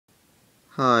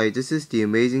Hi, this is the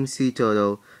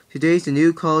AmazingSeaTurtle. Today is the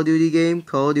new Call of Duty game,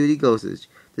 Call of Duty Ghosts,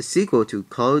 the sequel to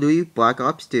Call of Duty Black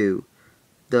Ops 2,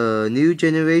 the new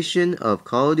generation of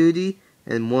Call of Duty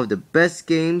and one of the best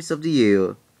games of the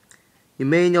year. You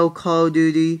may know Call of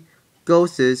Duty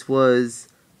Ghosts was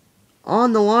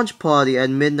on the launch party at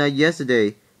midnight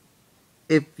yesterday.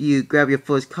 If you grab your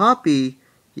first copy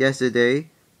yesterday,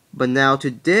 but now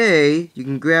today you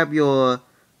can grab your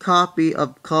copy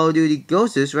of Call of Duty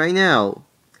Ghosts right now.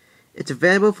 It's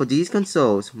available for these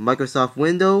consoles: Microsoft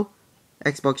Windows,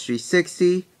 Xbox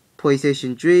 360,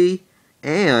 PlayStation 3,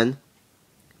 and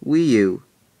Wii U.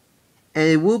 And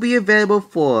it will be available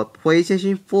for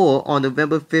PlayStation 4 on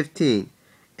November 15th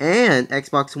and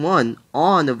Xbox One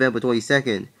on November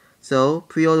 22nd. So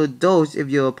pre-order those if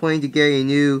you're planning to get a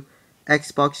new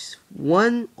Xbox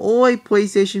One or a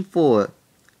PlayStation 4.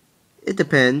 It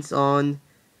depends on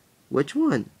which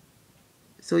one.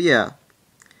 So yeah.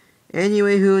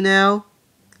 Anyway, now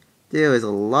there is a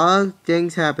lot of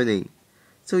things happening.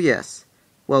 So yes,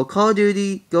 well, Call of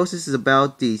Duty Ghosts is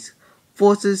about these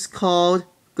forces called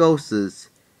Ghosts.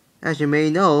 As you may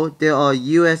know, there are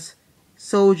US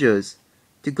soldiers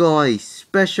to go on a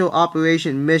special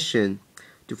operation mission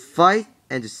to fight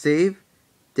and to save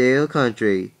their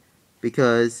country.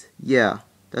 Because, yeah,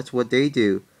 that's what they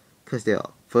do. Because they're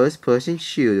first-person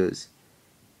shooters.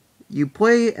 You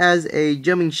play as a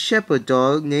German Shepherd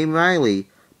dog named Riley,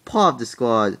 part of the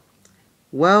squad.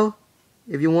 Well,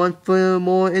 if you want further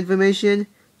more information,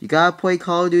 you gotta play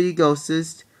Call of Duty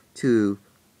Ghosts to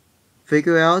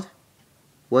figure out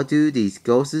what do these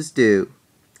ghosts do.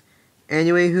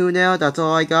 Anyway, now, that's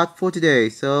all I got for today,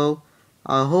 so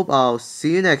I hope I'll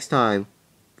see you next time.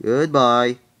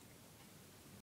 Goodbye.